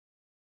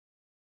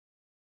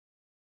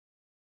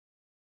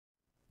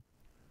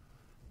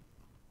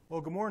Well,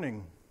 good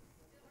morning.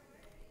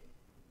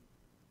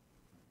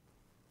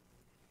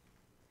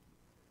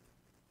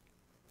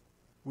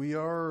 We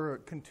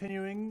are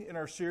continuing in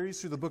our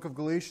series through the book of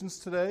Galatians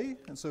today.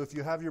 And so if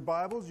you have your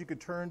Bibles, you could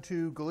turn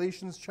to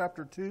Galatians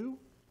chapter 2.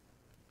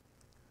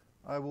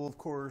 I will, of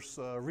course,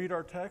 read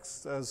our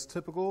text as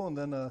typical and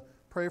then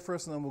pray for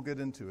us, and then we'll get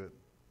into it.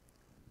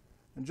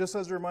 And just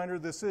as a reminder,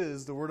 this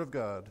is the Word of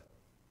God.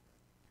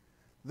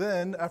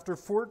 Then, after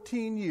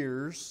 14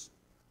 years,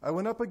 I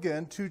went up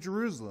again to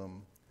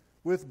Jerusalem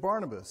with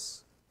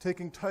Barnabas,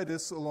 taking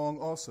Titus along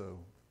also.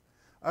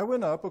 I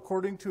went up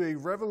according to a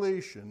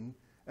revelation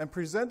and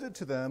presented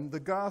to them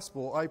the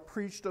gospel I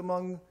preached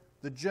among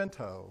the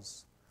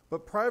Gentiles,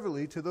 but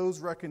privately to those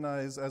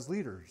recognized as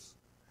leaders.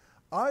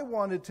 I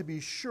wanted to be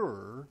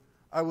sure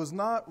I was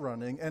not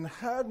running and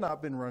had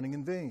not been running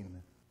in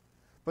vain.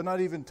 But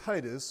not even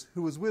Titus,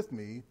 who was with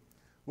me,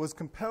 was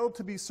compelled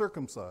to be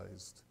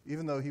circumcised,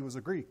 even though he was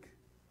a Greek.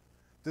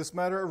 This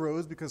matter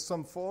arose because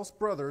some false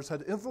brothers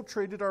had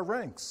infiltrated our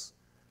ranks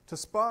to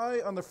spy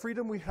on the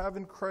freedom we have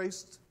in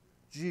Christ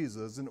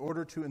Jesus in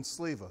order to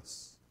enslave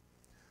us.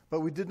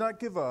 But we did not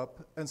give up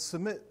and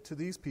submit to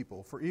these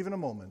people for even a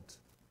moment,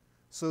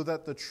 so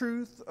that the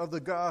truth of the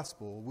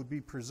gospel would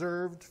be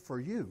preserved for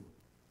you.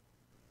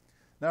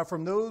 Now,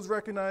 from those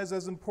recognized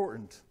as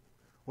important,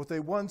 what they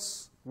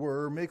once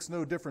were makes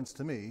no difference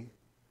to me.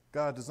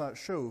 God does not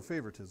show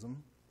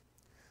favoritism.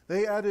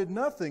 They added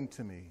nothing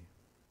to me.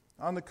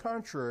 On the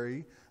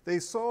contrary, they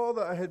saw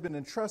that I had been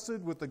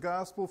entrusted with the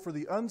gospel for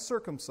the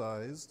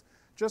uncircumcised,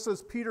 just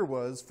as Peter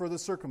was for the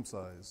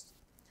circumcised.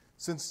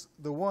 Since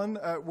the one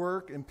at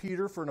work in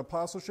Peter for an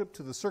apostleship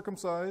to the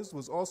circumcised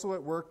was also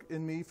at work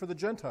in me for the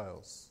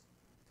Gentiles.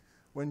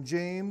 When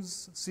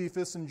James,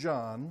 Cephas, and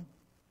John,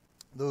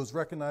 those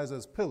recognized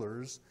as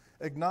pillars,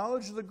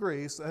 acknowledged the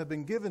grace that had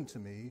been given to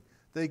me,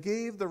 they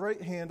gave the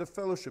right hand of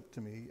fellowship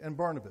to me and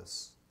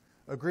Barnabas,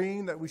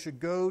 agreeing that we should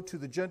go to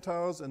the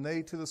Gentiles and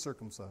they to the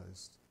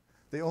circumcised.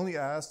 They only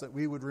asked that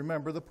we would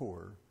remember the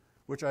poor,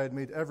 which I had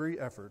made every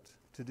effort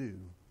to do.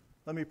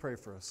 Let me pray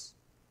for us.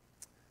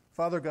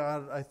 Father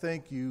God, I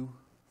thank you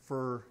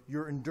for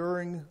your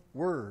enduring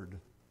word,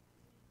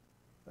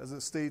 as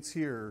it states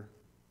here,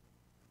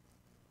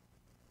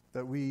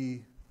 that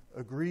we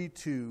agree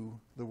to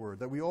the word,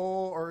 that we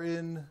all are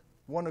in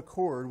one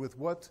accord with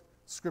what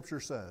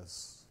Scripture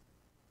says.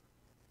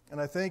 And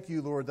I thank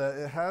you, Lord, that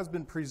it has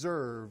been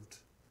preserved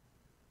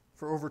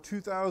for over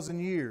 2,000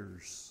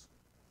 years,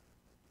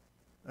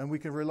 and we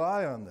can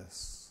rely on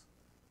this.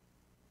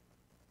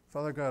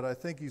 Father God, I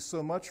thank you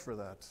so much for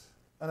that.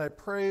 And I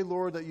pray,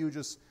 Lord, that you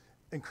just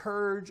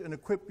encourage and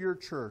equip your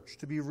church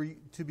to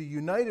be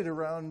united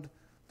around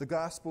the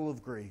gospel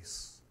of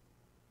grace.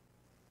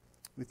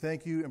 We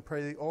thank you and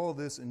pray all of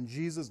this in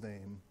Jesus'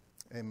 name.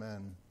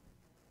 Amen.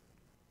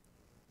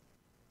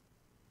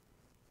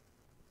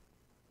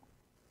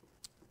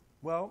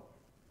 Well,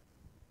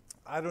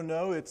 I don't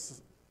know,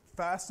 it's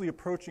fastly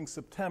approaching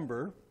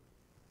September,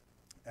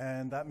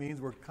 and that means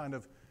we're kind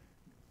of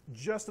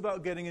just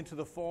about getting into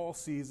the fall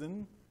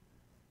season,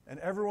 and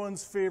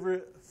everyone's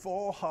favorite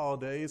fall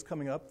holiday is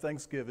coming up,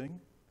 Thanksgiving.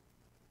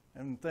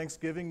 And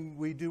Thanksgiving,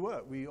 we do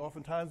what?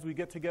 Oftentimes we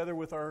get together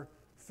with our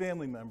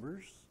family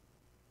members,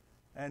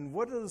 and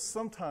what does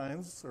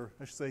sometimes, or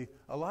I should say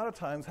a lot of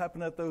times,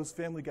 happen at those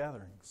family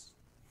gatherings?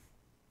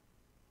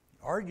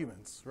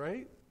 Arguments,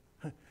 right?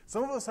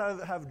 Some of us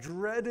have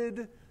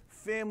dreaded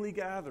family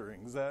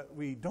gatherings that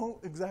we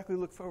don't exactly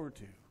look forward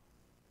to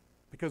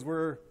because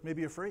we're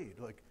maybe afraid.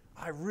 Like,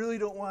 I really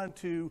don't want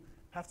to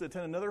have to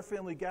attend another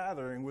family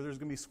gathering where there's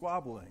going to be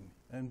squabbling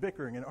and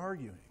bickering and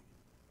arguing.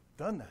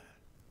 Done that.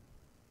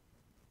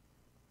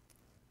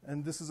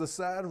 And this is a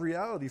sad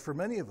reality for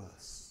many of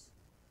us.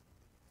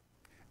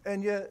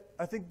 And yet,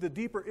 I think the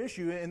deeper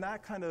issue in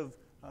that kind of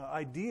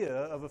idea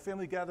of a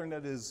family gathering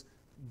that is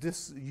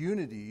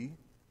disunity,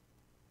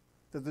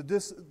 that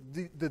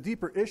the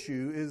deeper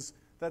issue is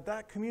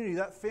that community,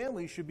 that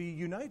family should be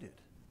united.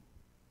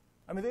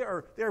 I mean, they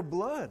are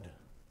blood.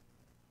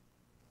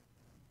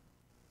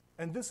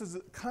 And this is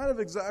kind of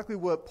exactly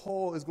what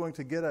Paul is going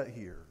to get at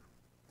here,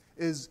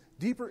 is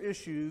deeper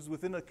issues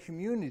within a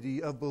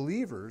community of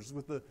believers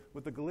with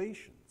the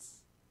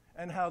Galatians,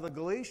 and how the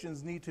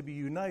Galatians need to be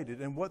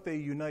united and what they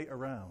unite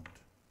around.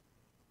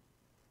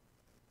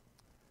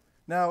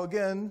 Now,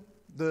 again,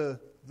 the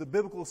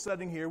biblical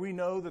setting here, we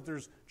know that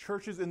there's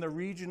churches in the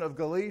region of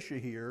Galatia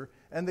here,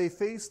 and they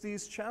face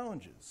these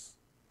challenges.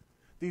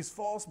 These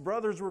false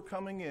brothers were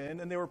coming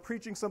in, and they were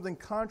preaching something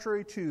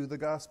contrary to the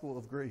gospel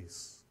of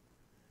grace.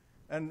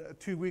 And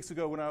 2 weeks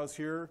ago when I was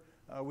here,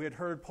 we had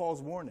heard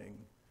Paul's warning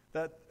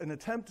that an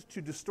attempt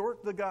to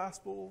distort the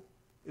gospel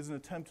is an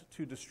attempt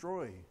to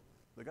destroy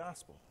the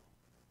gospel.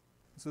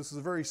 So this is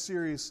a very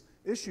serious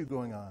issue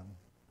going on.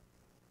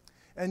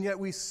 And yet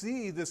we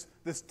see this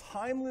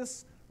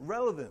timeless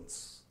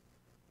relevance.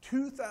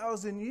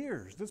 2,000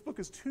 years. This book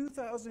is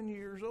 2,000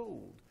 years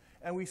old.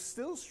 And we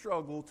still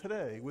struggle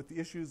today with the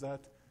issues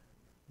that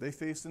they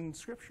face in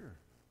Scripture.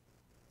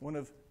 One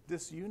of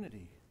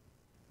disunity.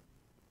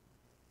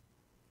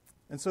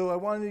 And so I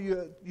wanted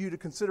you to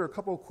consider a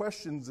couple of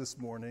questions this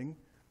morning.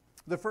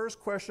 The first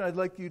question I'd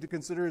like you to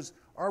consider is,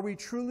 are we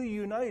truly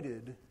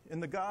united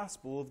in the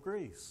gospel of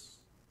grace?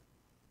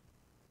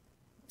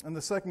 And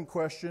the second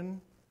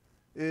question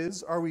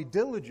is, are we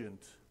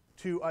diligent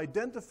to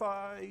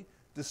identify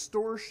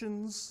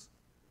distortions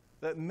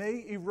that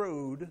may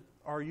erode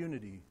our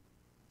unity?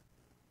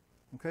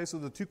 Okay, so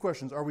the two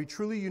questions. Are we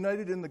truly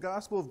united in the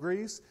gospel of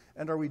grace,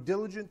 and are we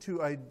diligent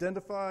to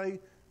identify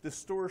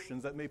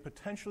distortions that may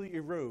potentially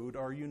erode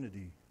our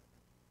unity?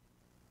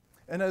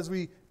 And as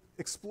we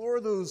explore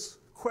those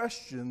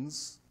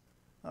questions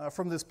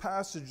from this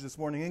passage this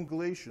morning in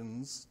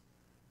Galatians,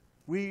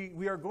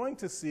 we are going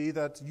to see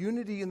that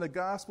unity in the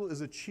gospel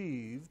is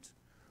achieved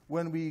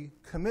when we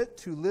commit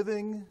to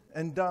living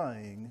and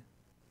dying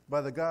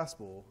by the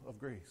gospel of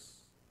grace.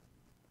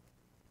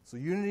 So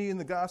unity in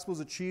the gospel is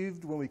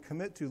achieved when we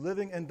commit to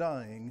living and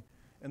dying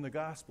in the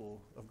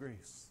gospel of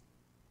grace.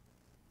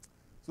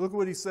 So look at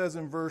what he says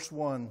in verse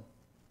 1.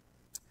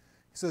 He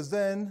says,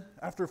 "Then,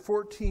 after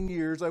 14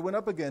 years, I went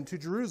up again to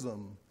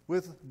Jerusalem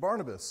with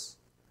Barnabas,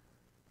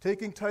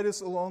 taking Titus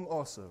along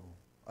also.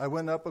 I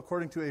went up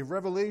according to a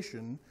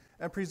revelation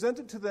and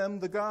presented to them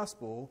the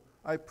gospel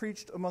I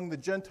preached among the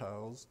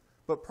Gentiles,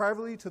 but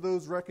privately to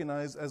those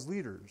recognized as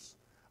leaders.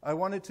 I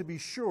wanted to be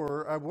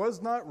sure I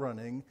was not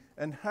running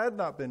and had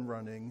not been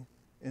running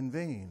in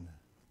vain."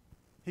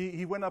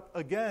 He went up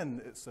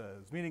again, it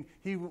says, meaning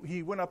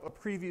he went up a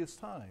previous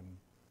time.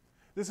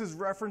 This is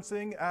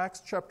referencing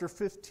Acts chapter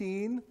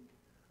 15,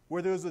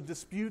 where there was a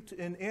dispute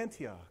in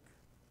Antioch.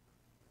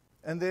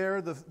 And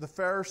there the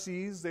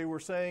Pharisees, they were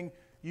saying,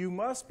 you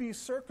must be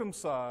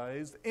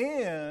circumcised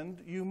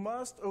and you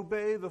must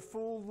obey the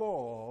full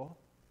law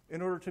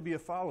in order to be a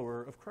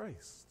follower of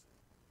Christ.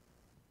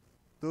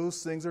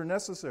 Those things are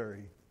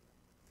necessary.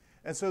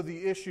 And so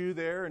the issue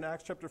there in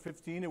Acts chapter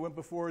 15, it went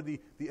before the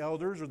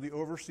elders or the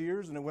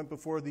overseers, and it went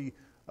before the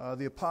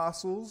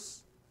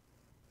apostles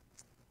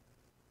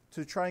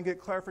to try and get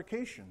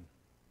clarification.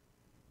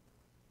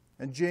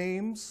 And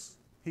James,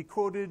 he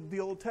quoted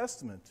the Old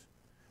Testament,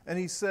 and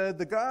he said,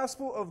 the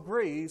gospel of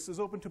grace is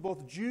open to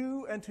both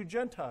Jew and to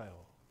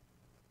Gentile.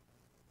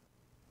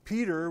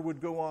 Peter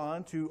would go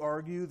on to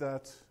argue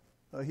that,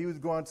 he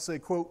would go on to say,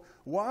 quote,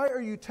 "Why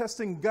are you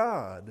testing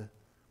God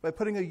by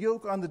putting a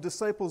yoke on the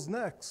disciples'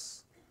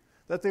 necks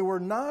that they were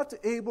not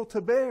able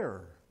to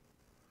bear?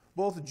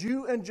 Both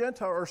Jew and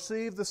Gentile are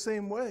saved the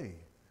same way,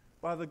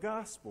 by the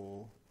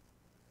gospel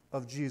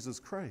of Jesus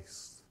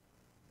Christ."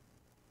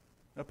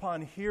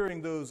 Upon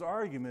hearing those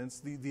arguments,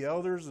 the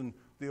elders and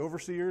the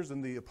overseers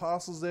and the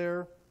apostles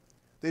there,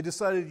 they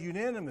decided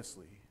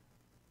unanimously.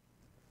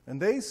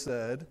 And they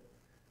said,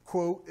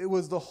 quote, "It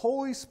was the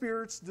Holy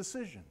Spirit's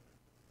decision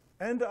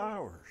and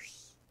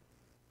ours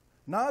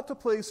not to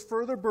place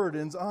further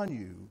burdens on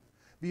you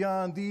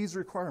beyond these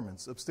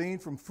requirements: abstain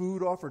from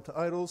food offered to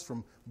idols,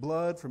 from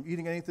blood, from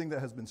eating anything that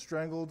has been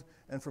strangled,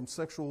 and from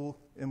sexual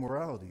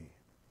immorality."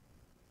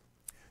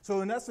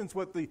 So in essence,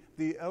 what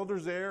the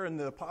elders there and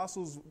the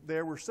apostles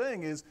there were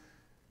saying is,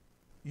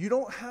 you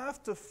don't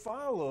have to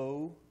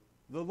follow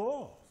the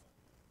law.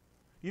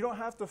 You don't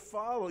have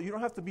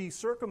to be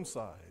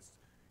circumcised.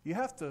 You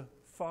have to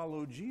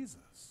follow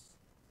Jesus,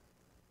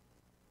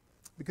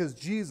 because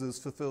Jesus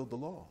fulfilled the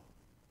law.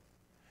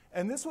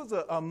 And this was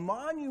a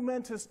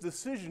monumentous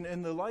decision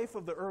in the life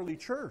of the early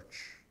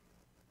church.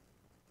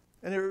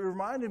 And it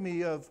reminded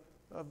me of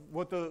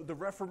what the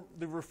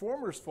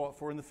reformers fought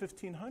for in the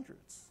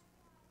 1500s.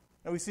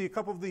 And we see a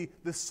couple of the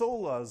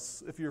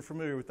solas, if you're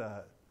familiar with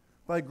that.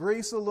 By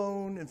grace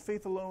alone, and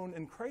faith alone,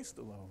 and Christ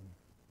alone.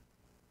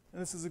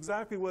 And this is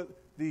exactly what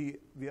the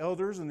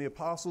elders and the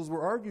apostles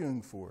were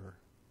arguing for.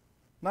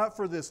 Not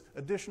for this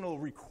additional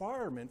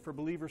requirement for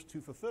believers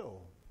to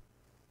fulfill.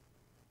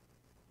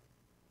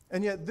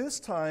 And yet this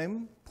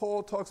time,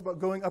 Paul talks about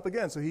going up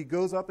again. So he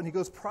goes up and he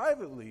goes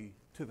privately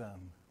to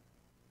them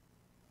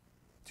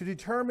to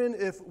determine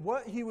if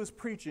what he was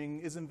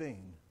preaching is in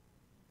vain.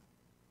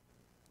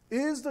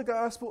 Is the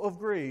gospel of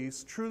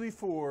grace truly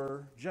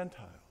for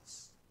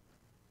Gentiles?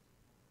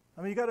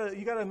 I mean, you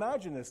gotta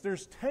imagine this.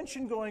 There's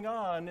tension going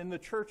on in the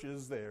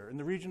churches there, in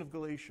the region of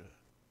Galatia.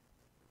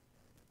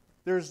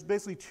 There's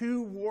basically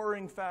two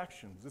warring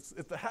factions.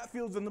 It's the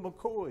Hatfields and the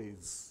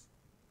McCoys.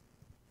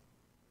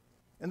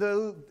 And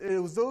it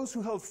was those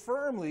who held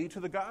firmly to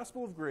the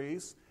gospel of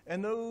grace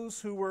and those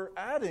who were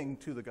adding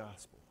to the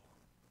gospel.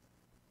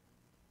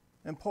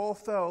 And Paul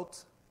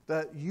felt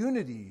that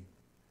unity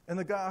in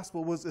the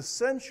gospel was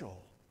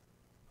essential.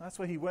 That's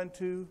why he went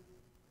to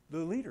the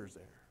leaders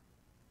there.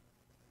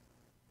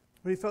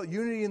 But he felt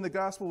unity in the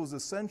gospel was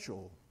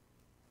essential.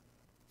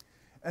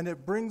 And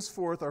it brings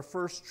forth our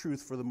first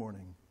truth for the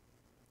morning.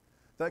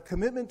 That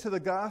commitment to the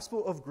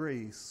gospel of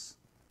grace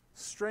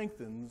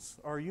strengthens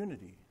our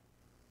unity.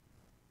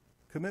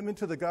 Commitment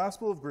to the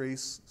gospel of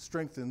grace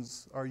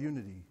strengthens our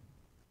unity.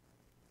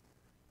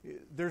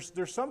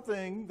 There's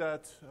something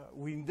that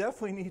we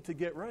definitely need to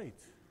get right.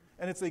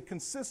 And it's a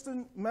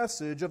consistent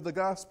message of the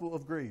gospel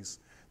of grace.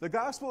 The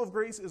gospel of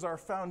grace is our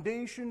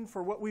foundation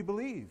for what we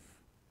believe.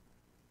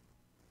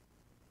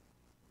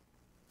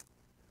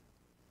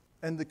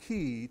 and the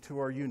key to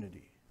our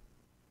unity.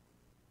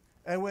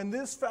 And when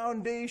this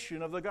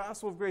foundation of the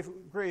gospel of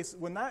grace,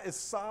 when that is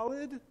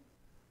solid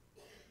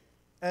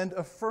and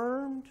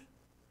affirmed,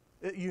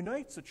 it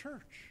unites a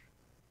church.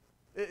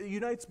 It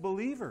unites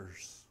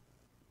believers.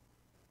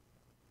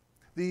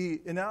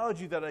 The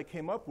analogy that I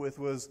came up with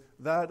was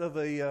that of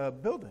a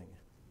building.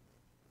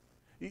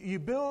 You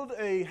build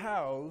a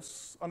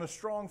house on a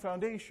strong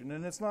foundation,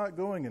 and it's not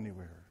going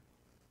anywhere.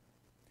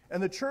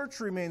 And the church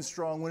remains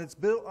strong when it's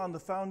built on the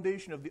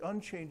foundation of the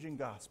unchanging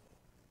gospel.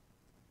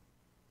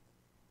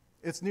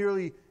 It's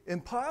nearly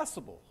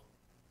impossible.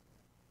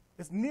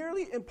 It's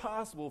nearly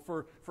impossible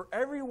for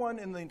everyone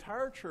in the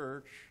entire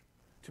church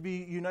to be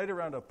united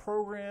around a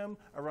program,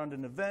 around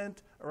an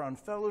event, around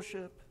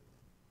fellowship.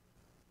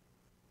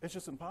 It's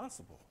just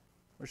impossible.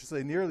 Or I should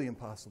say nearly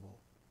impossible.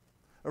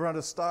 Around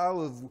a style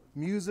of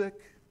music.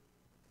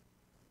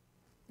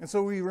 And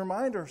so we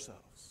remind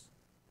ourselves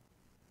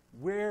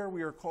where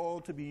we are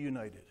called to be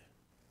united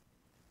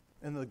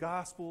in the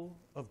gospel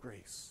of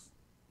grace.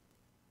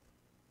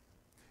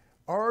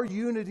 Our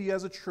unity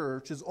as a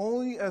church is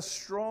only as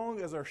strong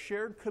as our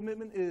shared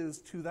commitment is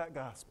to that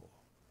gospel.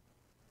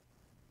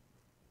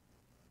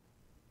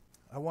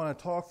 I want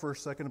to talk for a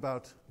second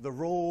about the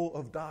role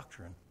of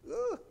doctrine.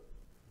 Ugh.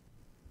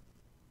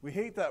 We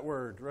hate that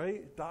word,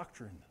 right?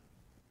 Doctrine.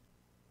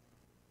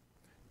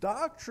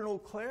 Doctrinal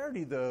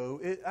clarity, though,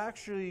 it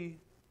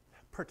actually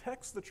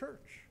protects the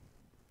church.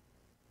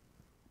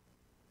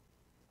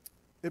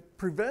 It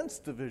prevents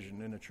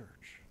division in a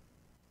church.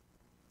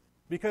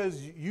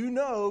 Because you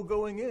know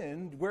going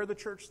in where the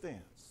church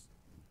stands.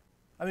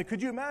 I mean,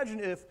 could you imagine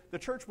if the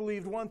church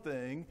believed one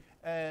thing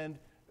and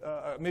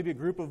maybe a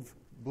group of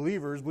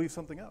believers believed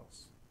something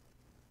else?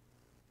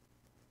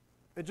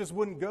 It just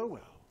wouldn't go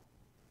well.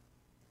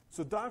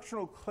 So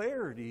doctrinal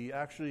clarity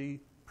actually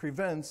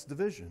prevents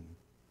division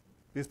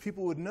because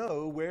people would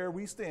know where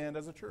we stand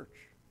as a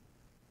church.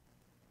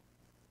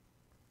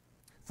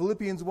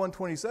 Philippians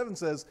 1:27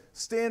 says,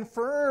 "Stand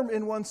firm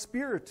in one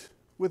spirit,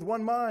 with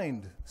one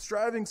mind,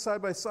 striving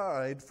side by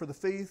side for the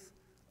faith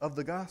of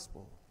the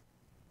gospel."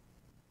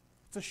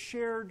 It's a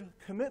shared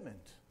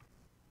commitment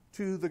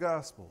to the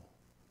gospel.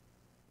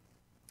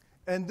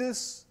 And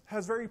this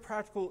has very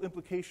practical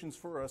implications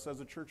for us as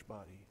a church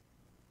body.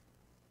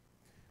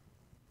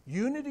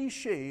 Unity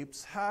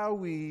shapes how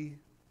we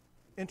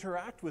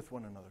interact with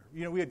one another.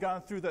 You know, we had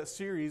gone through that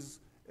series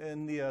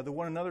in the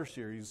One Another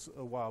series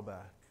a while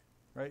back,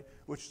 right?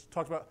 Which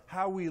talked about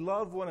how we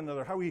love one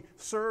another, how we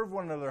serve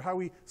one another, how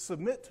we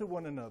submit to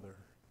one another.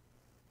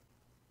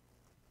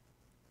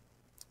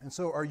 And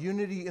so our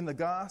unity in the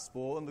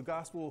gospel, and the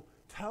gospel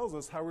tells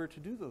us how we're to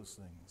do those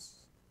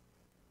things.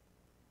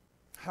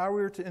 How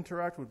we're to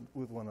interact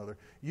with one another.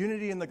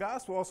 Unity in the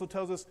gospel also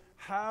tells us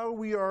how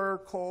we are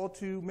called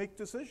to make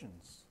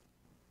decisions.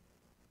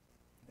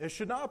 It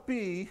should not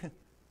be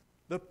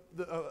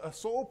a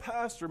sole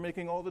pastor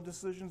making all the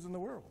decisions in the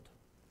world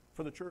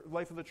for the church,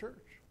 life of the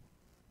church.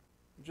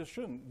 It just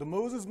shouldn't. The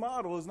Moses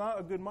model is not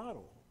a good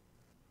model.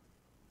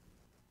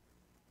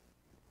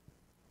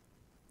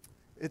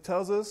 It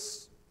tells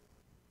us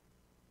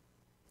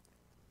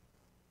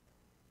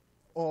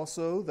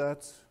also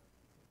that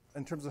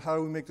in terms of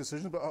how we make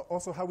decisions, but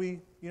also how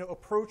we,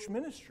 approach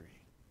ministry.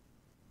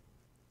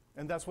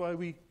 And that's why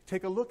we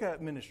take a look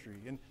at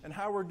ministry and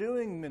how we're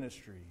doing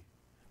ministry.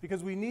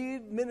 Because we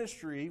need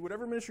ministry,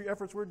 whatever ministry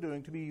efforts we're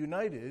doing, to be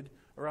united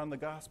around the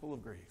gospel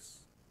of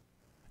grace.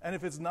 And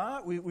if it's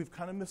not, we've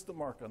kind of missed the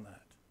mark on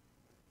that.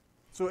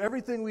 So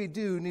everything we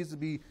do needs to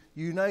be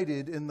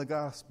united in the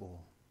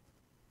gospel.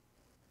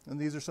 And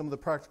these are some of the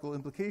practical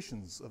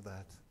implications of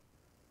that.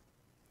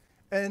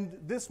 And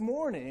this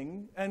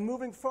morning, and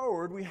moving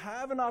forward, we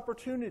have an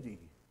opportunity.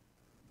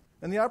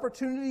 And the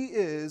opportunity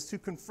is to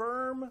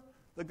confirm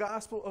the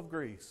gospel of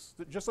grace,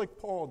 just like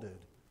Paul did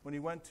when he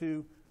went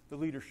to the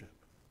leadership.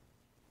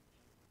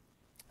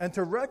 And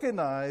to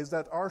recognize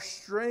that our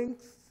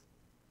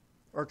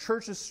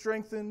church is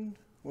strengthened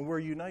when we're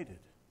united.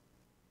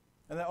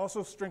 And that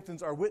also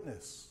strengthens our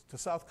witness to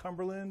South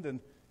Cumberland and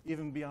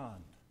even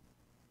beyond.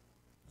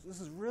 So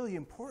this is really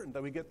important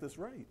that we get this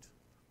right.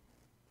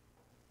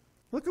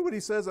 Look at what he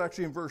says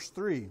actually in verse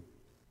 3.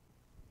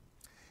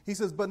 He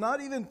says, "But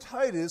not even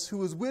Titus, who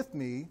was with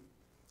me,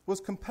 was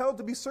compelled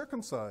to be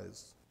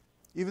circumcised,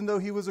 even though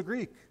he was a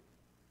Greek.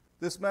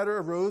 This matter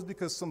arose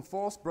because some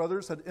false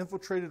brothers had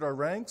infiltrated our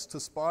ranks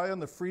to spy on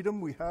the freedom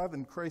we have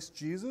in Christ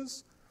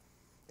Jesus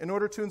in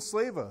order to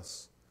enslave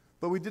us.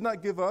 But we did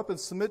not give up and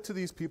submit to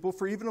these people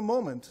for even a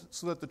moment,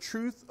 so that the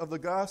truth of the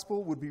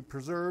gospel would be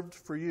preserved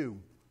for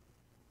you."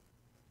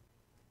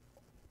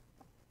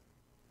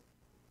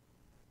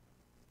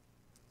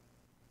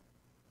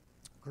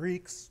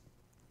 Greeks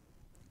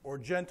or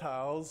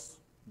Gentiles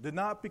did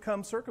not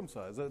become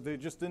circumcised. They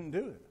just didn't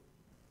do it.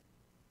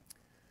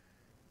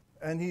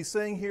 And he's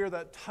saying here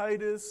that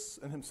Titus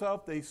and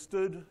himself, they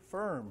stood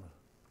firm.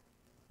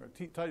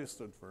 Right? Titus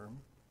stood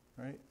firm,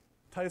 right?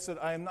 Titus said,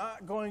 "I am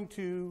not going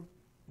to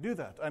do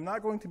that. I'm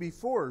not going to be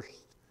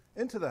forced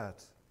into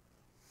that."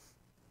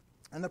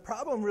 And the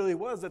problem really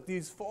was that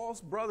these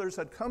false brothers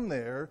had come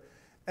there,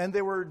 and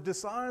they were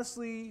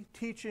dishonestly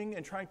teaching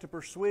and trying to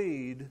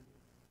persuade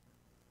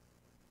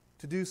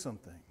to do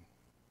something.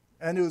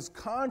 And it was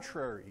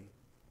contrary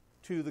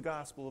to the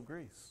gospel of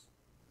grace.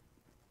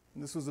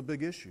 And this was a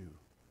big issue.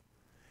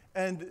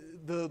 And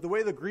the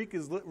way the Greek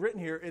is written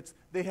here, it's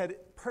they had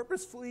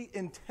purposefully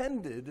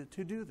intended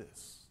to do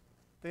this.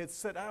 They had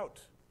set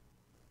out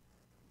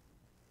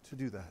to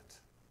do that.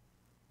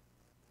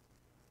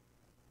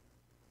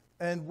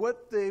 And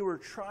what they were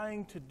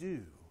trying to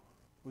do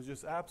was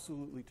just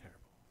absolutely terrible.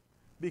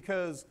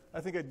 Because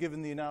I think I'd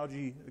given the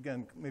analogy,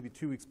 again, maybe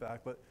 2 weeks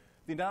back, but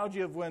the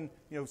analogy of when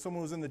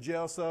someone was in the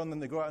jail cell and then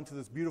they go out into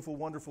this beautiful,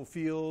 wonderful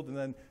field, and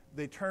then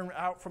they turn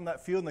out from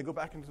that field and they go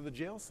back into the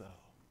jail cell.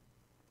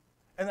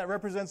 And that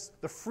represents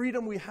the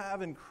freedom we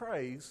have in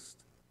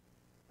Christ.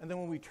 And then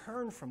when we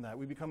turn from that,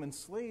 we become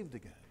enslaved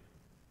again.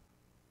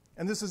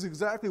 And this is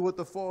exactly what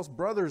the false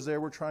brothers there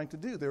were trying to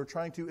do. They were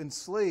trying to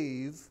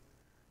enslave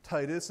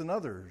Titus and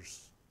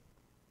others.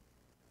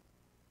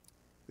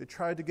 They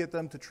tried to get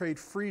them to trade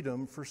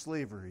freedom for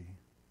slavery.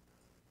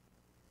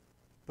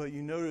 But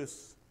you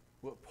notice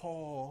what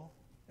Paul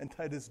and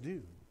Titus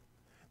do.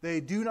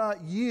 They do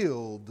not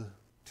yield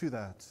to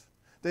that.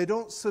 They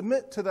don't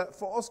submit to that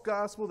false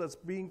gospel that's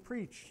being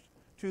preached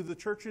to the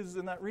churches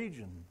in that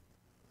region.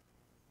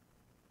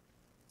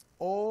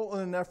 All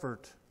in an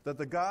effort that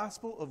the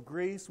gospel of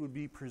grace would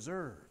be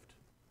preserved.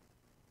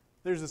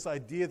 There's this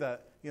idea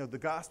that the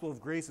gospel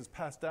of grace is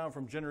passed down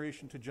from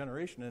generation to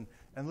generation,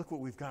 and look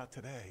what we've got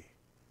today.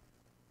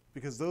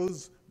 Because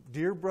those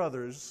dear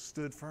brothers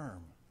stood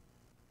firm.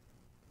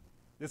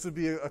 This would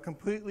be a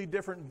completely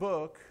different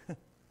book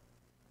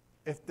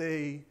if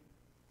they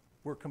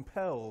were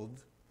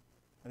compelled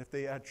and if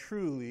they had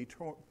truly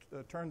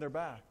turned their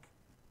back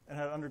and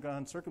had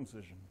undergone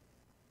circumcision.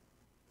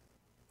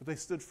 But they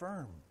stood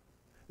firm.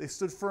 They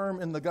stood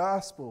firm in the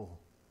gospel.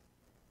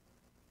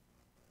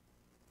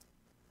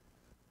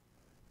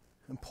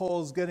 And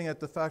Paul's getting at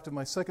the fact of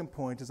my second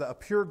point is that a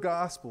pure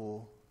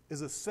gospel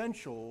is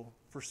essential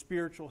for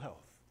spiritual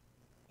health.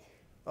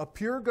 A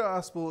pure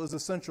gospel is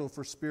essential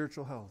for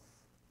spiritual health.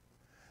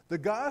 The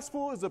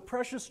gospel is a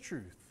precious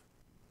truth,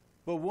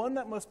 but one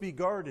that must be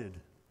guarded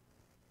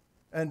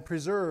and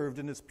preserved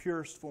in its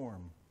purest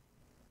form.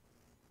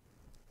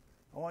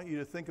 I want you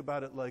to think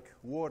about it like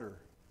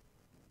water.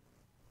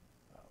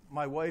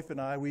 My wife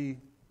and I,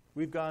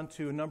 we've gone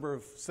to a number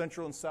of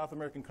Central and South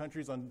American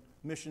countries on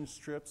mission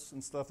trips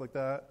and stuff like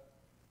that.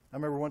 I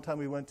remember one time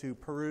we went to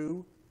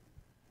Peru,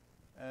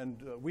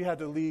 and we had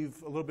to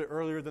leave a little bit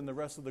earlier than the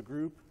rest of the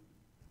group.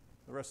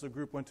 The rest of the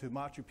group went to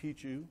Machu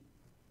Picchu.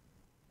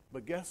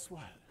 But guess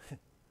what?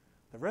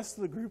 The rest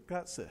of the group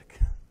got sick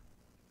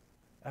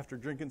after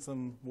drinking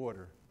some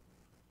water.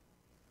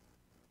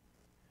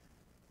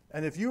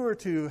 And if you were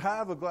to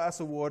have a glass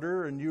of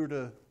water and you were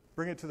to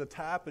bring it to the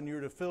tap and you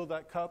were to fill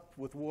that cup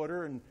with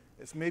water and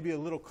it's maybe a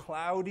little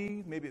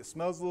cloudy, maybe it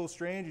smells a little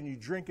strange, and you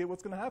drink it,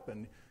 what's going to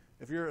happen?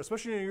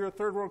 Especially if you're a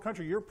third world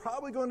country, you're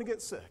probably going to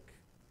get sick.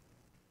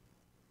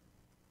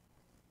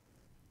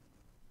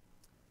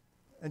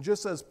 And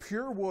just as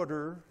pure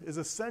water is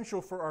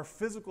essential for our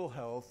physical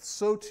health,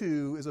 so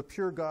too is a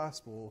pure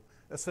gospel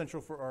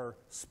essential for our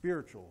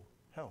spiritual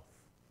health.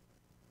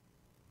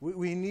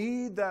 We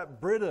need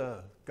that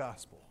Brita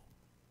gospel,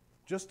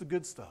 just the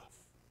good stuff,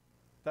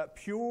 that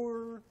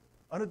pure,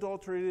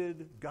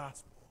 unadulterated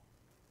gospel,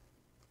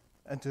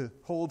 and to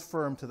hold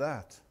firm to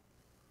that.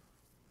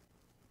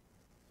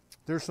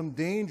 There's some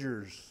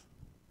dangers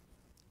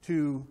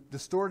to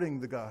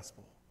distorting the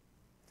gospel.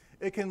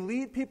 It can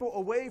lead people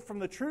away from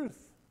the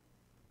truth.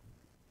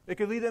 It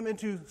can lead them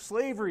into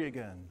slavery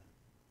again.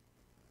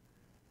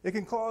 It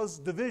can cause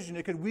division.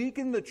 It can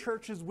weaken the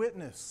church's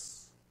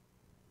witness.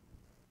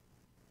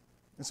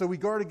 And so we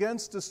guard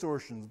against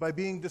distortions by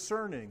being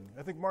discerning.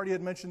 I think Marty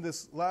had mentioned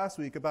this last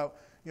week about,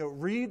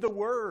 read the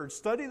Word,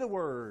 study the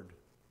Word,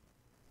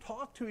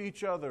 talk to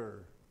each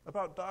other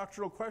about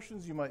doctrinal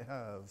questions you might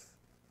have,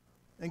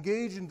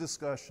 engage in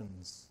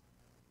discussions,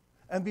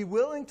 and be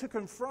willing to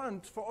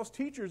confront false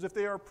teachers if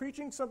they are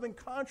preaching something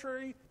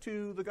contrary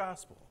to the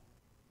gospel.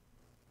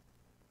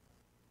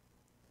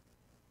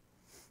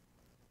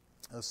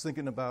 I was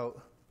thinking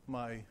about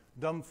my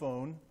dumb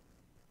phone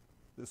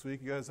this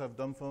week. You guys have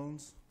dumb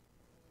phones?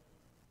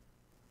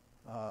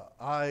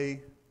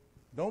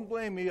 Don't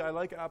blame me. I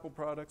like Apple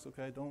products,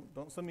 okay?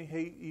 Don't send me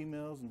hate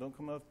emails and don't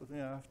come up with me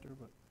after,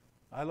 but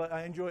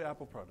I enjoy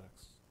Apple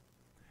products.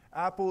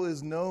 Apple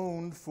is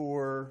known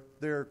for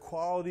their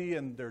quality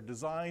and their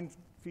design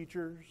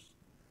features.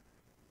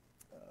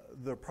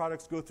 The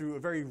products go through a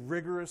very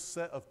rigorous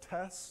set of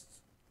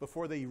tests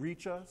before they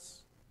reach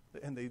us.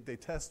 And they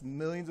test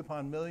millions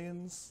upon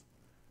millions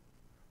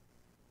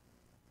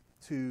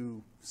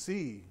to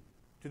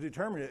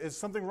determine it. Is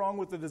something wrong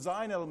with the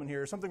design element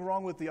here? Is something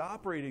wrong with the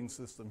operating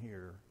system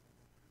here?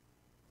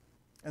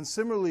 And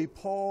similarly,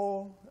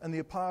 Paul and the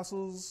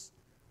apostles,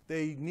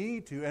 they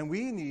need to, and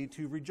we need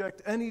to,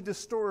 reject any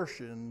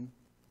distortion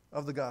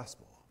of the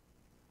gospel.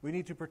 We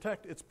need to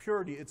protect its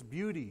purity, its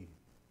beauty.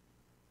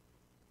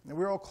 And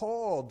we're all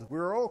called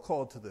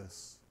to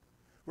this.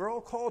 We're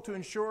all called to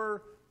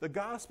ensure the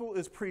gospel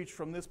is preached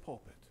from this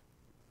pulpit.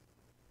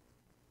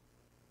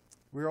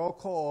 We're all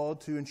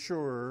called to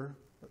ensure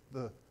that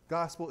the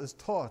gospel is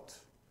taught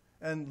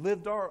and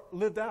lived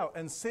out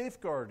and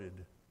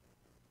safeguarded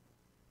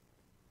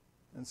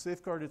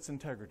its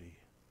integrity.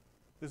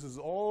 This is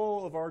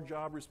all of our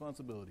job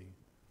responsibility,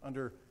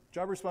 under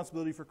job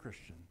responsibility for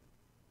Christian.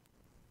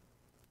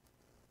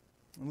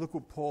 And look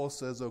what Paul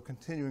says, though,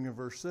 continuing in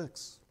verse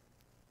 6.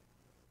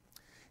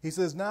 He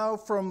says, "Now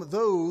from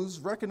those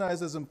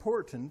recognized as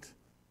important,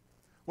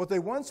 what they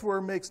once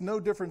were makes no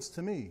difference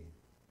to me.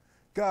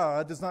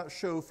 God does not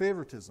show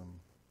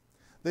favoritism.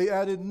 They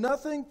added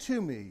nothing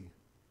to me.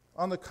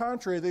 On the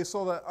contrary, they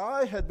saw that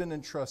I had been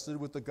entrusted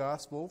with the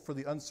gospel for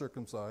the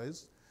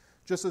uncircumcised,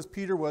 just as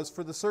Peter was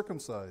for the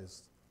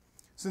circumcised.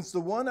 Since the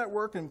one at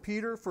work in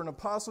Peter for an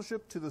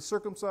apostleship to the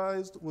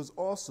circumcised was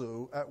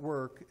also at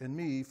work in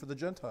me for the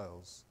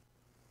Gentiles.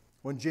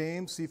 When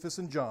James, Cephas,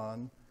 and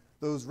John,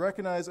 those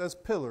recognized as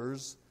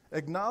pillars,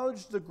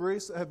 acknowledged the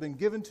grace that had been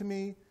given to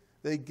me,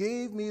 they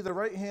gave me the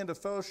right hand of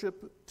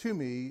fellowship to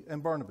me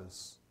and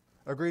Barnabas,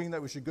 agreeing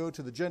that we should go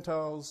to the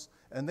Gentiles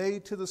and they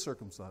to the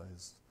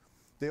circumcised.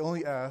 They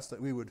only asked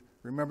that we would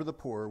remember the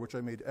poor, which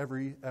I made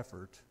every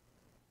effort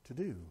to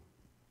do."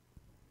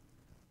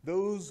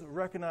 Those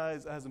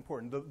recognized as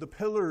important, the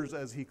pillars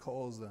as he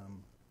calls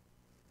them.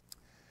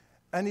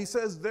 And he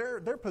says their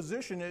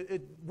position,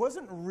 it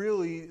wasn't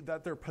really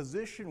that their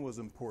position was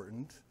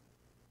important.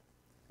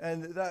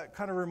 And that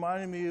kind of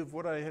reminded me of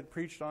what I had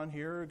preached on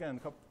here,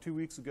 again, 2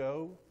 weeks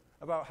ago,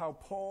 about how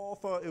Paul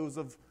thought it was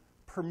of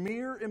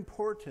premier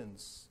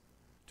importance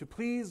to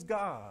please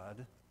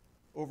God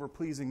over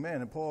pleasing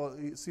man. And Paul,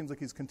 it seems like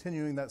he's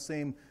continuing that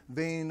same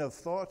vein of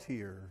thought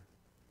here.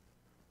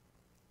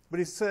 But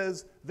he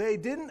says, they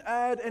didn't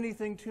add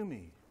anything to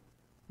me.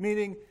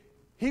 Meaning,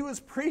 he was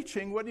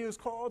preaching what he was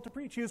called to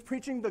preach. He was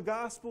preaching the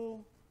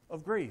gospel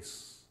of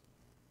grace.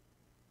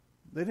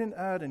 They didn't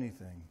add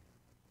anything.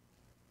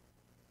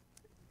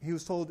 He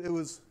was told it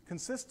was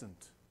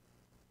consistent.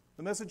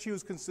 The message he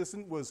was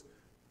consistent was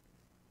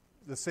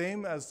the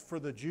same as for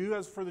the Jew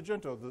as for the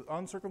Gentile, the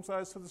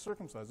uncircumcised to the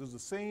circumcised. It was the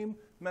same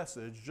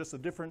message, just a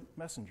different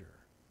messenger.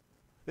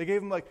 They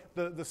gave him like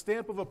the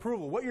stamp of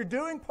approval. What you're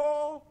doing,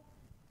 Paul,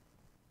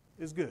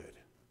 is good.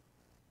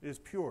 It is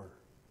pure.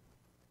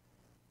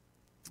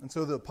 And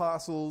so the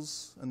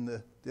apostles and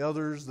the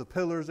elders, the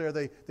pillars there,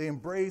 they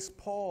embrace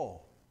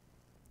Paul.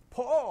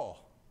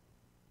 Paul,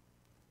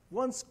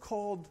 once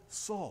called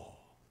Saul,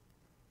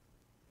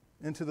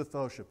 into the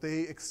fellowship.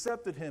 They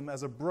accepted him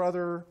as a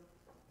brother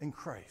in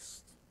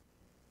Christ.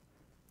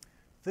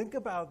 Think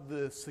about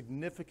the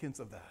significance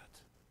of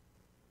that.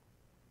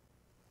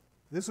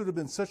 This would have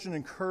been such an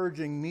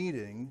encouraging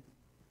meeting.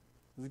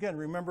 Again,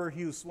 remember,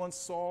 he was once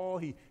Saul.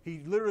 He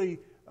literally,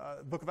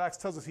 the book of Acts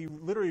tells us, he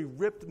literally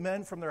ripped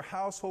men from their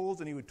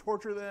households and he would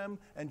torture them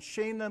and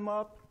chain them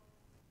up.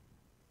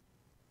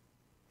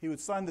 He would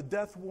sign the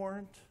death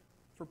warrant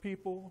for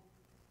people.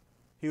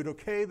 He would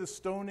okay the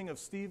stoning of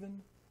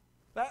Stephen.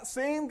 That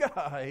same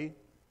guy,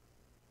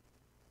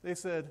 they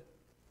said,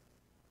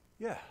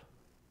 yeah,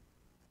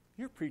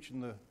 you're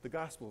preaching the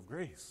gospel of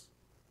grace.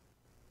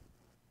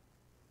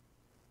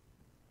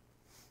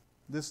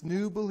 This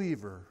new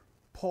believer,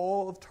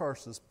 Paul of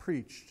Tarsus,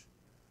 preached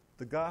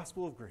the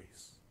gospel of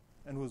grace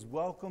and was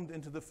welcomed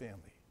into the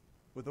family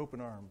with open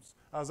arms.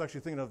 I was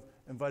actually thinking of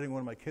inviting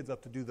one of my kids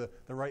up to do the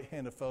right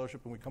hand of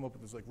fellowship, and we come up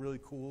with this like really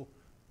cool,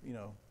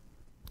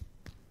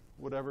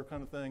 whatever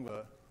kind of thing,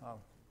 but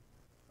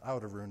I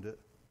would have ruined it.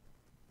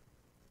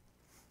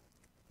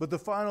 But the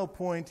final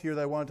point here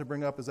that I wanted to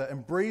bring up is that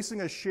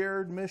embracing a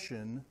shared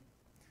mission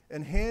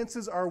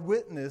enhances our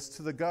witness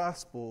to the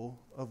gospel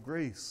of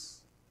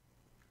grace.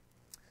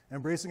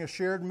 Embracing a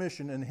shared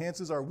mission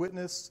enhances our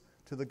witness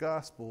to the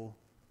gospel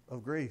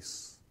of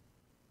grace.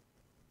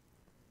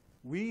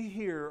 We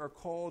here are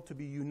called to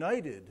be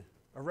united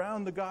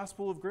around the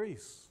gospel of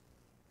grace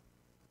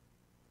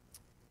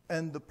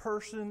and the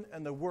person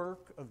and the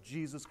work of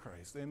Jesus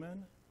Christ.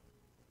 Amen?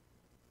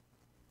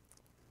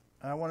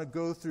 And I want to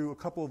go through a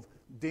couple of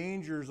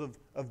dangers of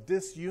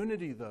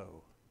disunity,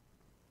 though.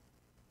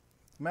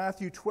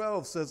 Matthew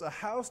 12 says, "A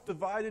house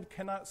divided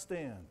cannot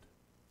stand."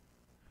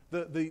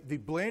 The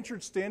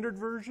Blanchard Standard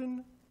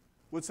Version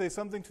would say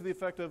something to the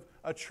effect of,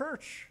 "A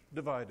church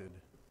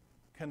divided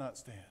cannot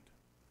stand."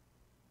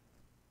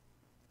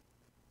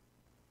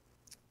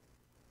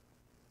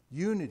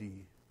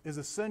 Unity is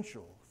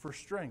essential for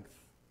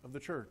strength of the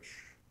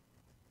church.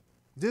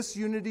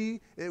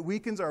 Disunity, it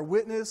weakens our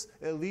witness.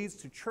 It leads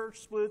to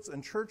church splits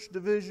and church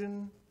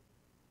division.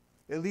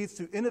 It leads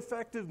to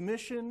ineffective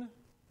mission.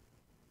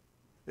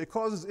 It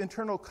causes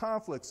internal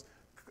conflicts,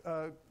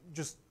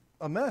 just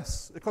a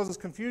mess. It causes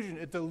confusion.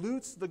 It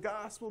dilutes the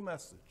gospel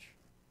message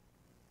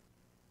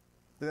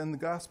and the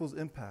gospel's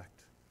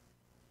impact.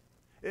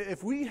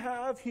 If we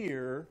have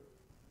here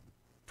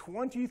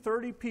 20,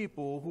 30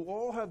 people who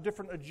all have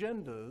different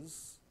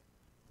agendas,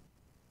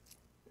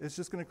 it's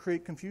just going to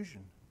create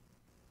confusion.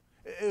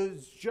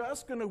 is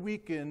just going to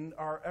weaken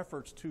our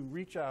efforts to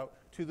reach out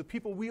to the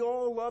people we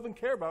all love and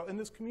care about in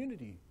this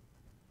community.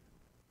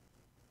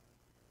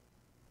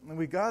 And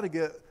we got to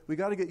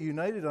get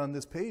united on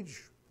this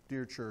page,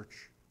 dear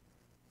church.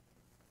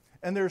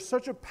 And there's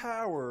such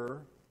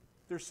power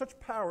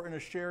in a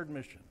shared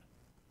mission.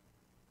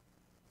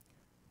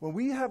 When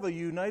we have a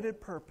united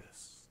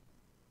purpose,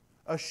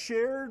 a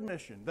shared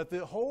mission that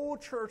the whole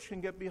church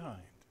can get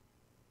behind,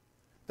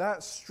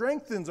 that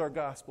strengthens our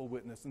gospel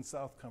witness in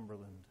South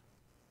Cumberland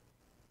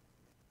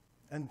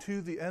and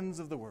to the ends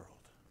of the world.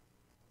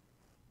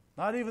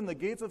 Not even the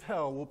gates of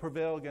hell will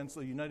prevail against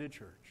a united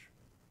church.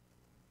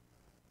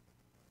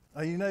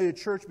 A united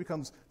church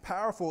becomes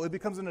powerful. It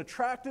becomes an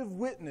attractive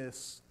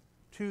witness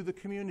to the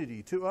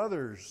community, to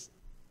others,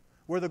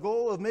 where the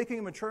goal of making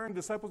and maturing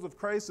disciples of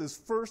Christ is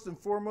first and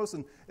foremost,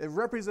 and it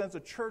represents a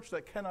church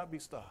that cannot be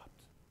stopped.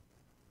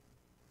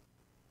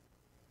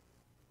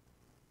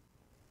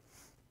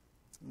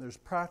 And there's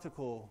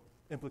practical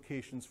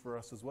implications for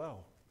us as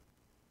well.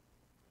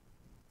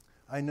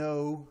 I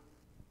know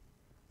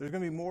there's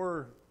going to be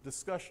more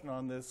discussion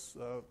on this,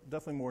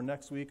 definitely more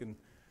next week and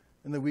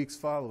in the weeks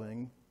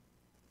following.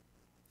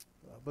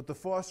 But the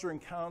Fostering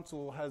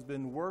Council has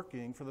been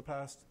working for the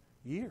past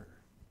year.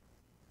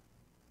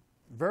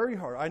 Very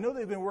hard. I know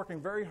they've been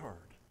working very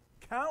hard.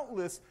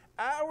 Countless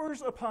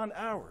hours upon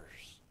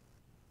hours.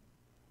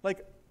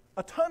 Like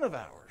a ton of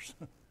hours.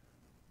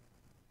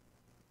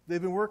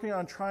 They've been working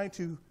on trying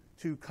to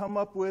come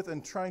up with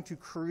and trying to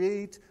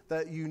create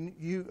that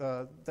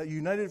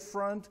united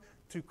front,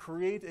 to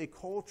create a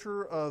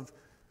culture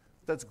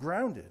that's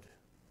grounded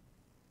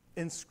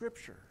in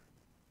Scripture,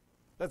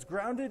 that's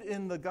grounded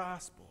in the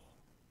gospel,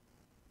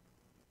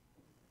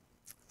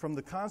 from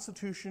the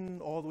Constitution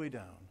all the way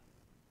down.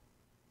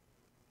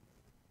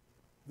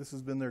 This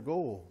has been their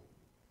goal.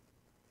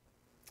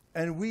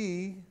 And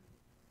we,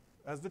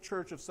 as the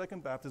Church of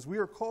Second Baptist, we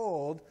are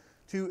called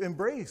to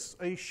embrace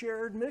a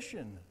shared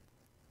mission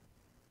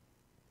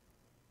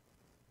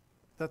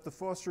that the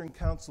Fostering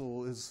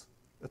Council is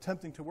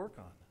attempting to work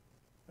on.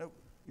 Now,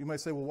 you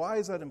might say, well, why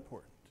is that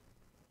important?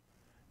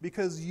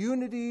 Because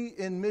unity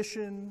in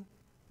mission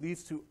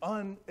leads to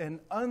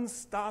an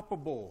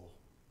unstoppable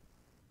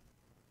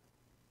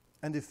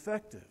and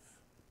effective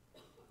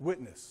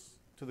witness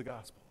to the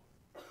gospel.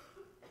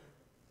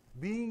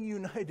 Being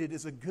united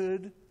is a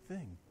good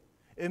thing.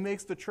 It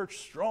makes the church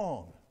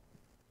strong.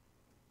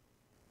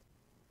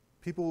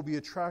 People will be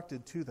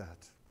attracted to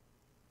that.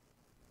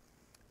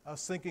 I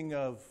was thinking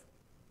of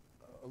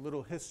a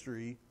little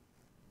history.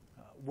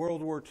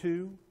 World War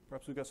II,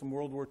 perhaps we've got some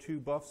World War II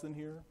buffs in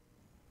here.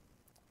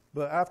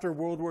 But after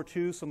World War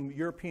II, some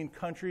European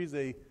countries,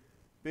 they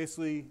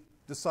basically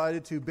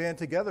decided to band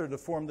together to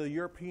form the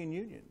European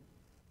Union.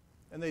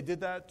 And they did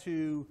that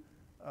to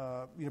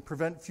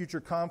prevent future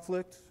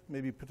conflict,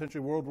 maybe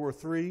potentially World War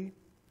III.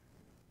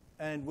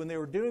 And when they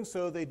were doing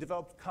so, they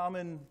developed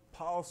common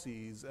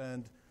policies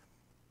and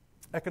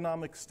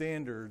economic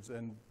standards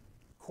and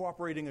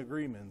cooperating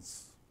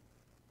agreements.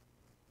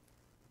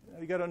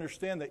 You got to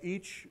understand that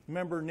each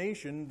member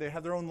nation, they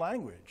have their own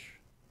language.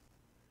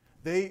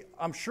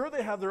 I'm sure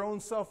they have their own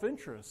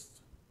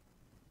self-interest.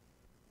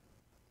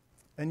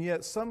 And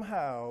yet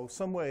somehow,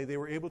 some way, they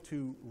were able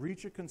to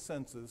reach a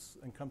consensus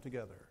and come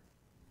together.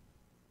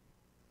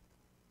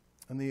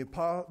 And the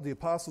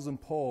apostles and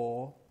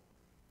Paul,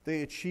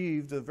 they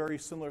achieved a very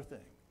similar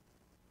thing.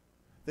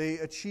 They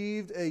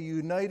achieved a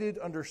united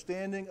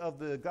understanding of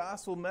the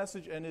gospel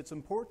message and its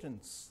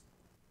importance.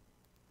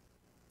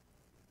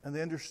 And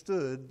they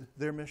understood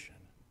their mission.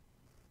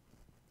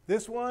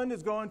 This one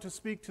is going to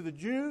speak to the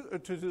Jew,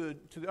 to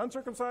the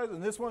uncircumcised,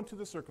 and this one to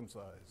the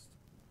circumcised.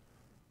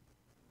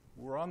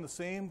 We're on the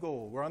same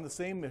goal. We're on the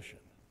same mission.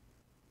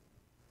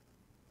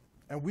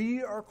 And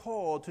we are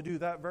called to do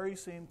that very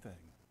same thing.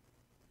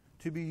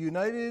 To be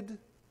united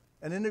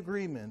and in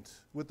agreement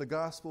with the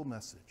gospel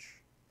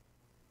message.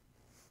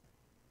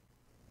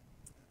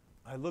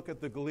 I look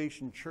at the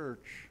Galatian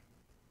church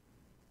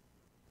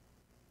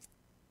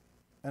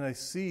and I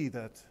see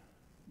that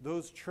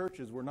those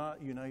churches were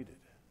not united.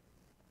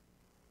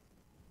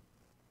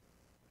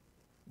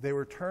 They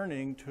were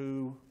turning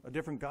to a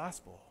different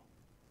gospel.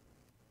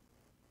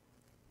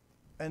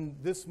 And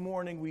this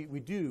morning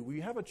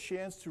we have a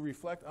chance to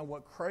reflect on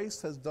what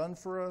Christ has done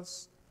for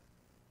us.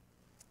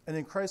 And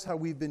in Christ, how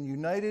we've been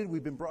united,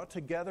 we've been brought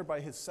together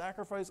by his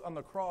sacrifice on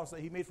the cross that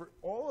he made for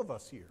all of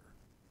us here.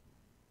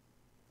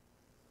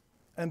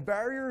 And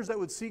barriers that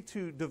would seek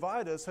to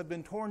divide us have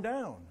been torn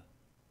down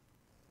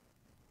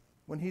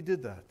when he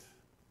did that.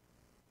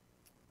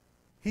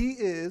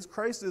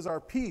 Christ is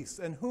our peace,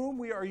 and whom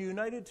we are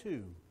united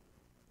to.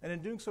 And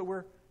in doing so,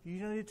 we're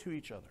united to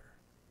each other.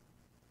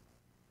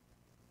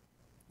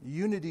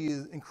 Unity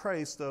in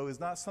Christ, though, is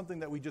not something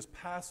that we just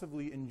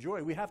passively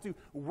enjoy. We have to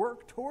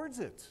work towards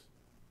it.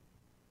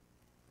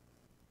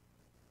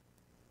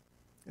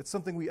 It's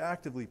something we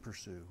actively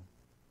pursue.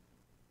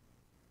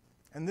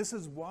 And this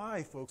is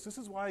why, folks, this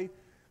is why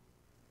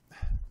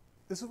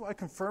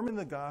confirming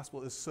the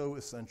gospel is so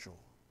essential.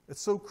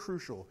 It's so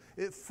crucial.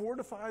 It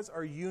fortifies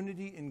our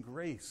unity in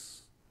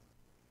grace.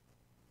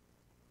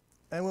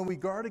 And when we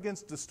guard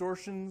against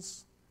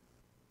distortions,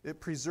 it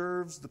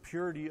preserves the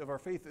purity of our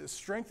faith. It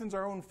strengthens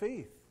our own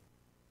faith.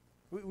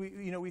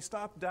 We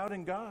stop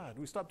doubting God.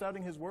 We stop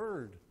doubting His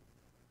Word.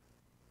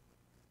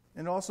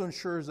 And it also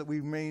ensures that we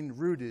remain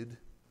rooted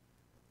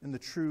in the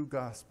true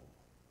gospel.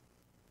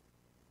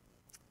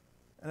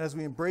 And as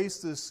we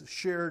embrace this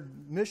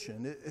shared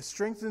mission, it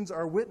strengthens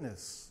our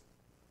witness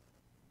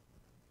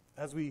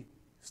as we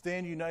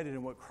stand united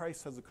in what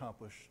Christ has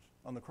accomplished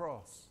on the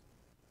cross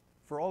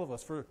for all of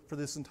us, for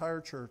this entire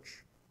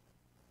church.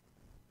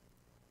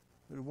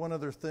 There's one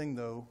other thing,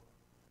 though,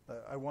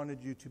 that I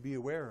wanted you to be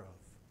aware of,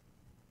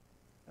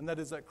 and that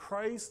is that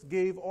Christ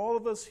gave all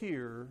of us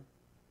here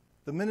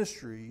the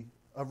ministry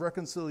of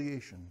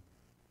reconciliation.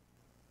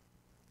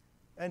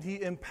 And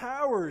He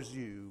empowers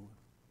you.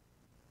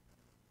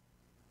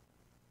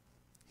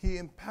 He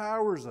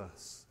empowers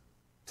us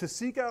to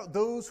seek out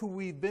those who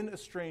we've been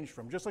estranged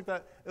from. Just like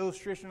that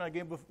illustration I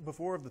gave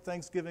before of the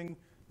Thanksgiving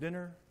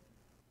dinner.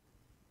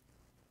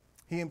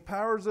 He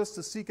empowers us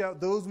to seek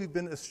out those we've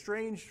been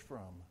estranged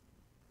from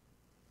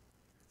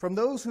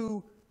those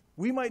who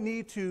we might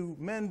need to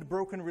mend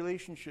broken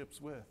relationships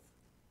with.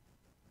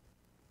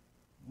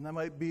 And that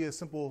might be a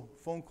simple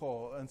phone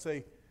call and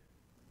say,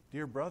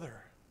 "Dear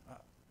brother,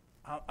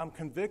 I'm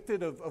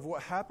convicted of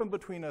what happened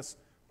between us.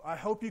 I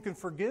hope you can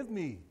forgive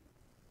me."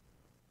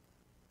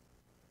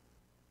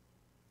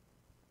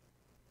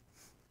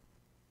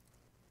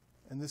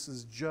 And this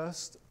is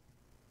just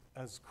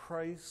as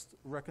Christ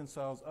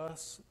reconciles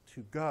us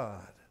to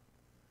God.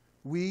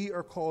 We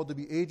are called to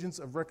be agents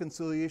of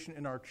reconciliation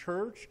in our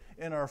church,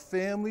 in our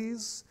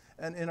families,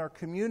 and in our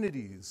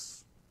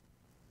communities.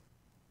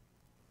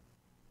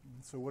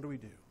 So what do we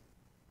do?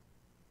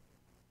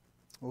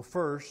 Well,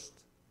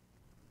 first,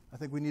 I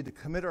think we need to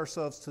commit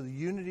ourselves to the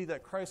unity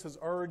that Christ has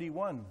already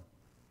won.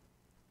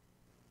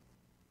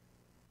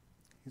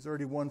 He's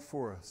already won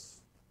for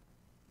us.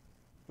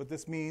 But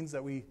this means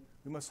that we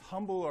must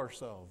humble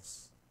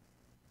ourselves.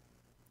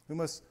 We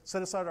must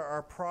set aside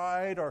our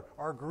pride,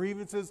 our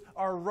grievances,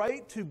 our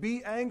right to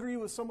be angry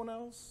with someone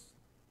else,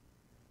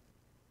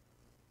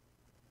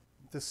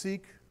 to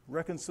seek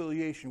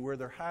reconciliation where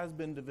there has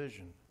been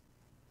division.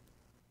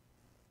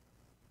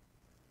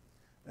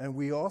 And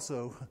we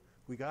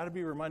got to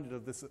be reminded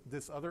of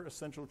this other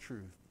essential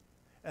truth,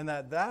 and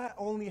that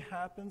only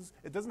happens,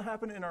 it doesn't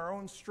happen in our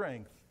own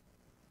strength.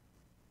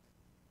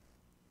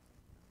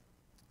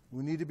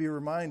 We need to be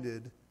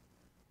reminded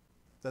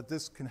that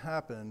this can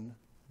happen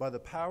by the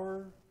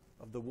power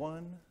of the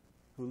one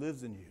who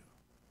lives in you.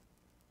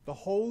 The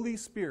Holy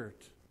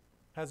Spirit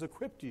has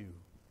equipped you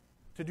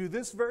to do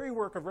this very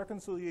work of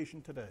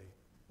reconciliation today.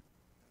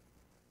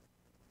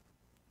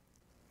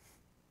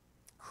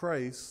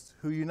 Christ,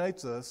 who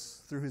unites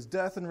us through His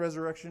death and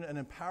resurrection and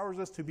empowers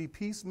us to be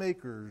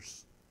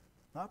peacemakers,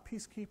 not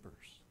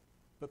peacekeepers,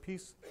 but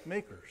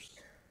peacemakers.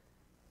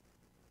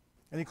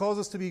 And He calls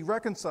us to be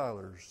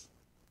reconcilers.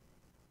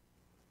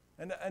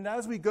 And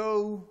as we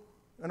go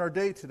in our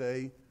day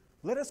today,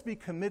 let us be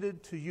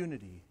committed to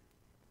unity.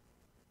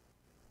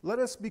 Let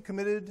us be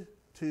committed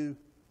to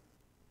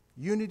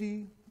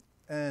unity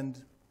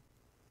and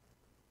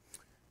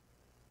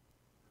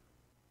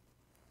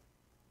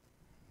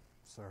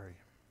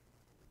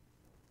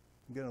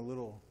I'm getting a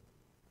little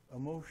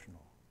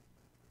emotional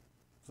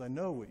because I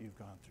know what you've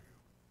gone through.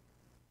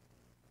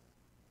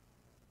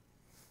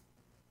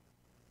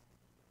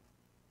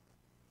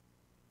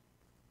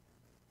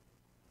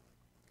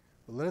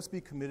 But let us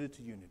be committed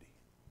to unity.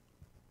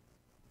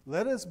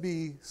 Let us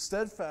be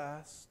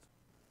steadfast.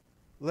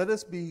 Let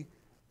us be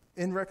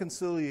in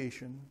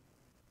reconciliation.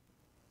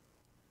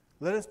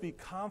 Let us be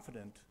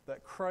confident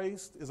that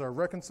Christ is our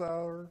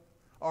reconciler,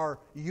 our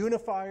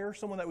unifier,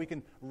 someone that we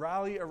can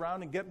rally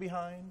around and get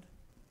behind.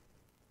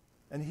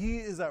 And He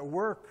is at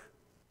work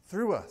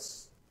through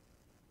us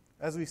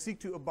as we seek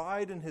to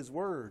abide in His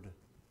Word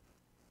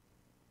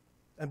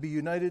and be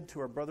united to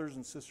our brothers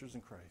and sisters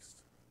in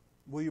Christ.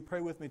 Will you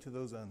pray with me to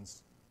those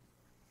ends?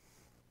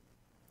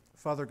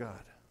 Father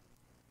God,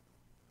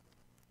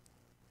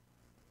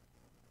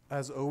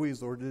 as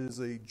always, Lord, it is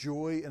a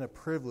joy and a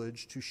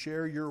privilege to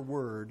share your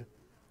word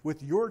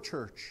with your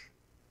church.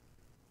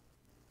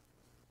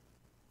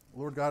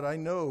 Lord God, I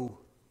know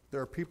there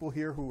are people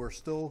here who are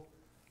still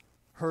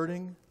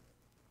hurting,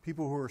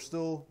 people who are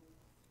still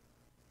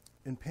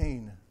in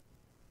pain.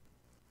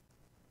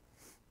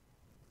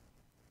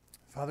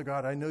 Father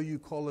God, I know you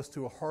call us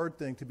to a hard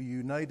thing, to be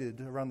united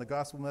around the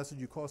gospel message.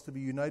 You call us to be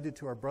united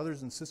to our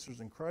brothers and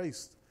sisters in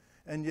Christ.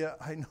 And yet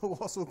I know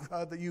also,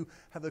 God, that you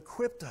have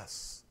equipped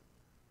us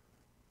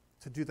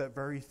to do that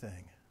very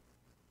thing.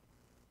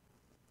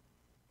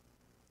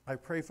 I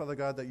pray, Father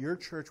God, that your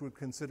church would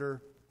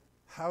consider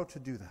how to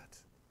do that.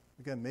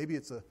 Again, maybe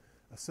it's a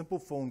simple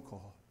phone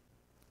call.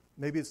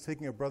 Maybe it's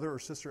taking a brother or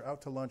sister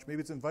out to lunch. Maybe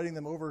it's inviting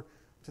them over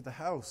to the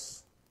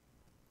house,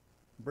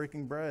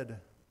 breaking bread.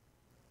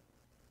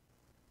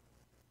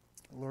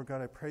 Lord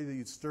God, I pray that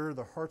you'd stir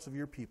the hearts of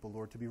your people,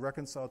 Lord, to be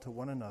reconciled to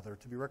one another,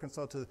 to be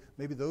reconciled to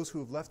maybe those who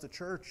have left the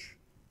church.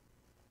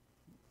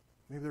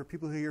 Maybe there are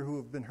people here who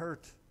have been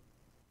hurt.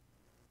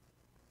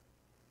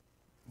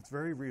 It's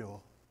very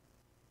real.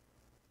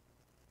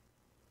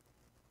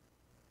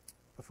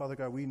 But Father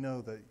God, we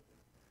know that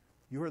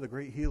you are the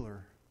great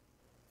healer.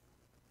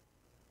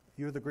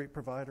 You are the great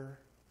provider.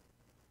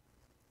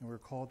 And we're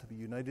called to be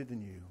united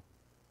in you.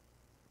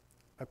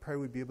 I pray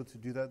we'd be able to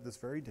do that this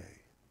very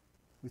day.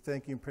 We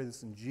thank you and pray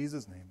this in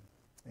Jesus' name.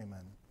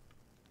 Amen.